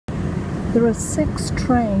There are 6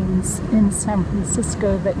 trains in San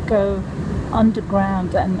Francisco that go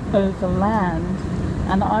underground and overland,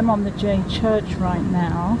 and I'm on the J Church right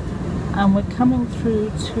now, and we're coming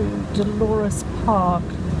through to Dolores Park,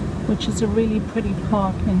 which is a really pretty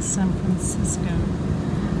park in San Francisco.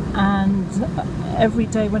 And every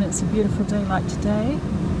day when it's a beautiful day like today,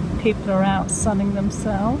 people are out sunning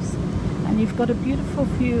themselves, and you've got a beautiful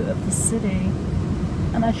view of the city.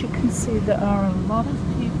 And as you can see, there are a lot of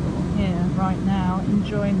people here right now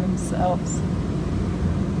enjoying themselves.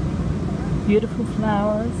 Beautiful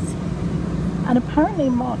flowers. And apparently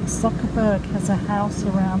Mark Zuckerberg has a house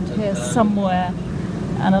around here somewhere,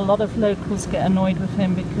 and a lot of locals get annoyed with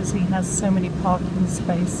him because he has so many parking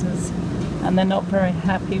spaces and they're not very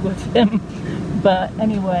happy with him. But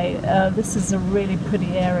anyway, this is a really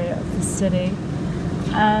pretty area of the city.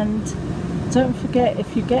 And don't forget,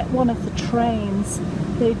 if you get one of the trains,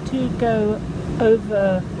 they do go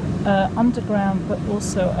over underground but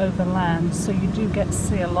also overland, so you do get to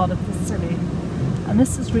see a lot of the city. And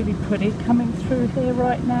this is really pretty coming through here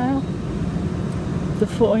right now. The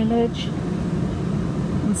foliage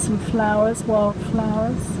and some flowers,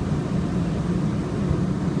 wildflowers.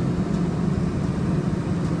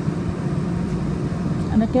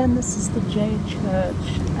 And again, this is the J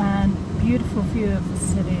Church, and beautiful view of the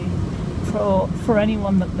city for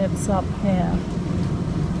anyone that lives up here.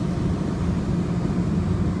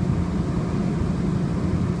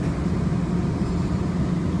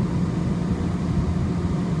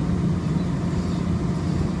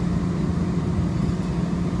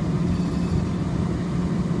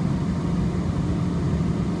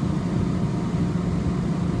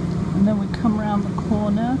 And then we come around the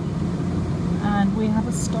corner and we have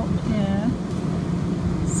a stop here.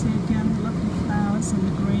 See again the lovely flowers and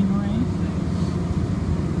the greenery.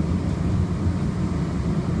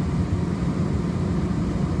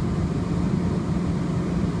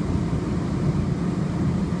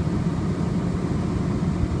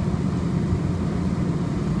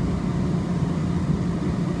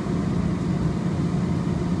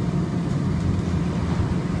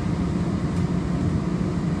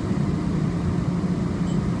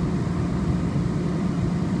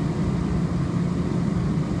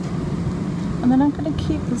 And then I'm going to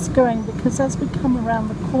keep this going because as we come around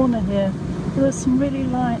the corner here, there are some really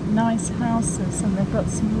nice houses, and they've got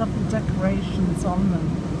some lovely decorations on them.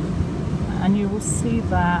 And you will see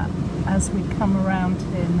that as we come around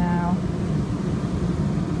here now.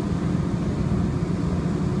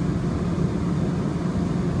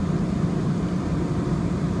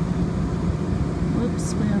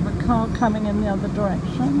 Whoops, we have a car coming in the other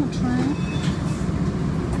direction, the train.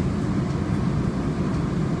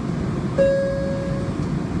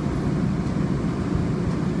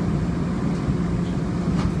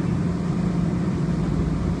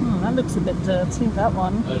 That looks a bit dirty, that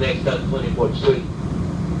one. Next up, 24th Street.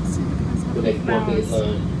 See, the The next Northeast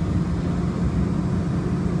line.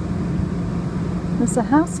 There's a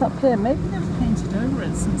house up here. Maybe they've painted over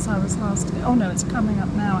it since I was last here. Oh no, it's coming up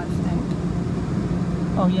now, I think.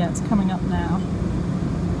 Oh yeah, it's coming up now.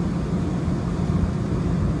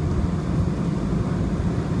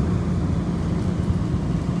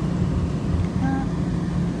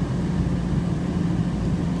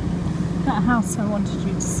 That house I wanted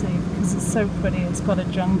you to see because it's so pretty. It's got a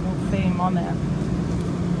jungle theme on it.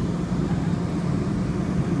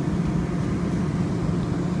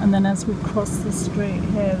 And then as we cross the street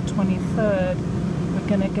here, 23rd, we're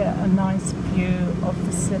going to get a nice view of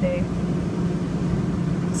the city.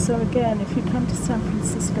 So again, if you come to San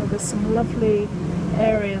Francisco, there's some lovely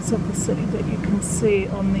areas of the city that you can see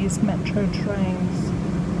on these metro trains.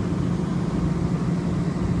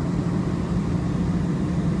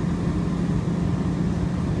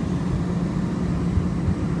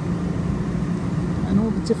 And all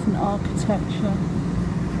the different architecture.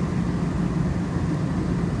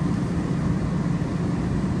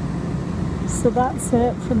 So that's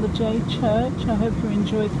it from the J Church. I hope you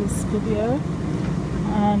enjoyed this video.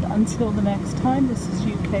 And until the next time, this is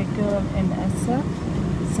UK Girl in SF,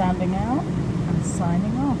 sounding out and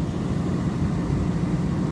signing off.